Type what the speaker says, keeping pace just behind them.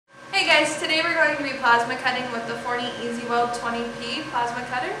going to be plasma cutting with the Forney Easy Weld 20P plasma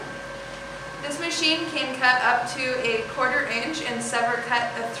cutter. This machine can cut up to a 1/4 inch and sever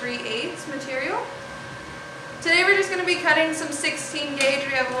cut a 3/8 material. Today we're just going to be cutting some 16 gauge.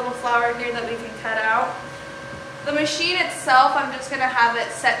 We have a little flower here that we can cut out. The machine itself, I'm just going to have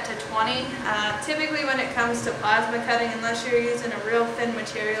it set to 20. Typically when it comes to plasma cutting, unless you're using a real thin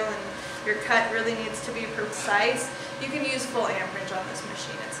material and your cut really needs to be precise, you can use full amperage on this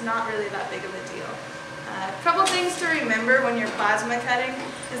machine. It's not really that big of a deal. A couple things to remember when you're plasma cutting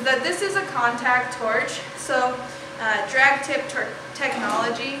is that this is a contact torch, so drag tip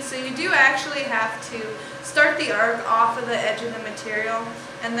technology, so you do actually have to start the arc off of the edge of the material,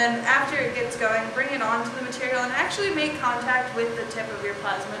 and then after it gets going, bring it onto the material and actually make contact with the tip of your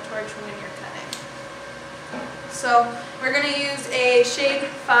plasma torch when you're cutting. So we're going to use a shade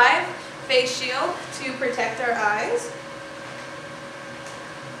 5 face shield to protect our eyes.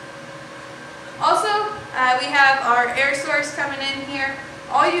 Also, we have our air source coming in here.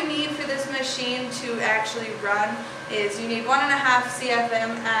 All you need for this machine to actually run is you need 1.5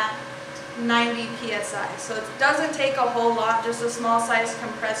 CFM at 90 PSI. So it doesn't take a whole lot, just a small size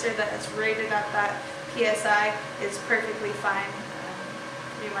compressor that is rated at that PSI is perfectly fine.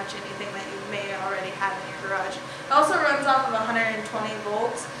 Pretty much anything that you may already have in your garage. It also runs off of 120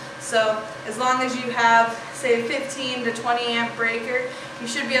 volts. So as long as you have, say, 15 to 20 amp breaker, you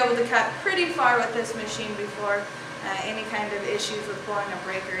should be able to cut pretty far with this machine before any kind of issues with blowing a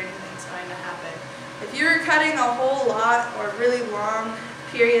breaker or anything's going to happen. If you're cutting a whole lot or really long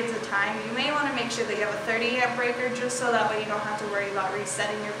periods of time, you may want to make sure that you have a 30 amp breaker, just so that way you don't have to worry about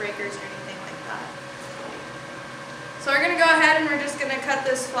resetting your breakers or anything like that. So we're going to go ahead and we're just going to cut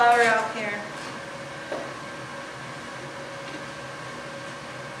this flower out here.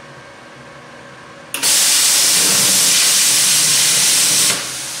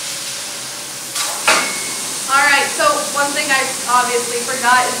 Alright, so one thing I obviously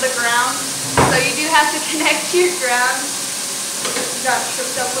forgot is the ground. So you do have to connect to your ground. Got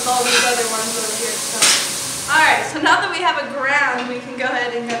tripped up with all these other ones over here. Alright, so now that we have a ground, we can go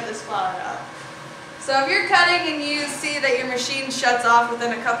ahead and cut this flower out. So if you're cutting and you see that your machine shuts off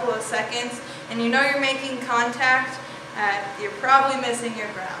within a couple of seconds and you know you're making contact, you're probably missing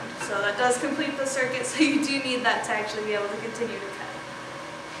your ground. So that does complete the circuit, so you do need that to actually be able to continue to cut.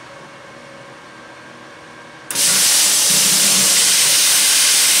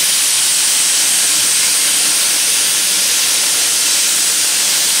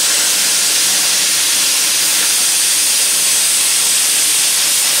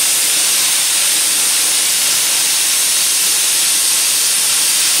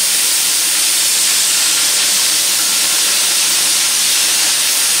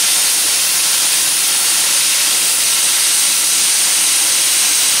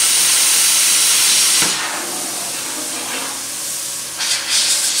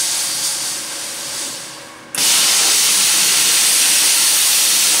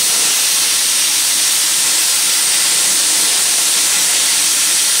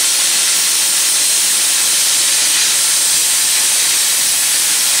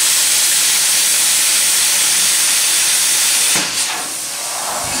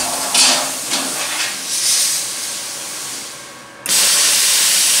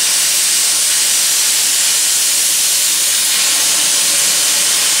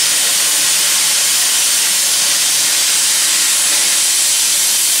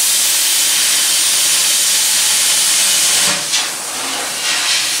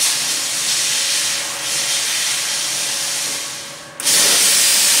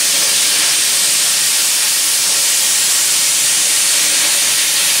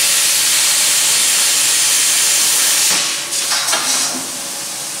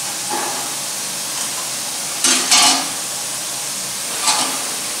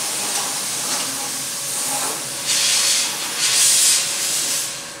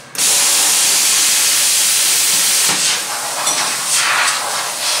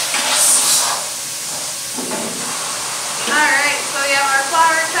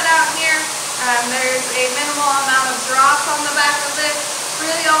 There's a minimal amount of drops on the back of this.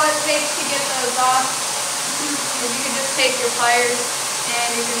 Really all it takes to get those off is you can just take your pliers and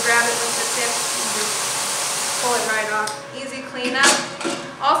you can grab it with the tip and just pull it right off. Easy cleanup.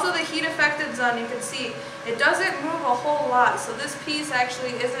 Also the heat affected zone, you can see it doesn't move a whole lot, so this piece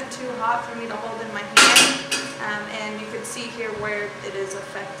actually isn't too hot for me to hold in my hand, and you can see here where it is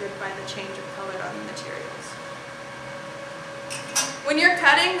affected by the change of color on the materials. When you're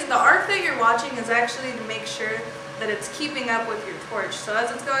cutting, the arc that you're watching is actually to make sure that it's keeping up with your torch. So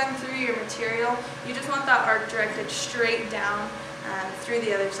as it's going through your material, you just want that arc directed straight down through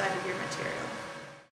the other side of your material.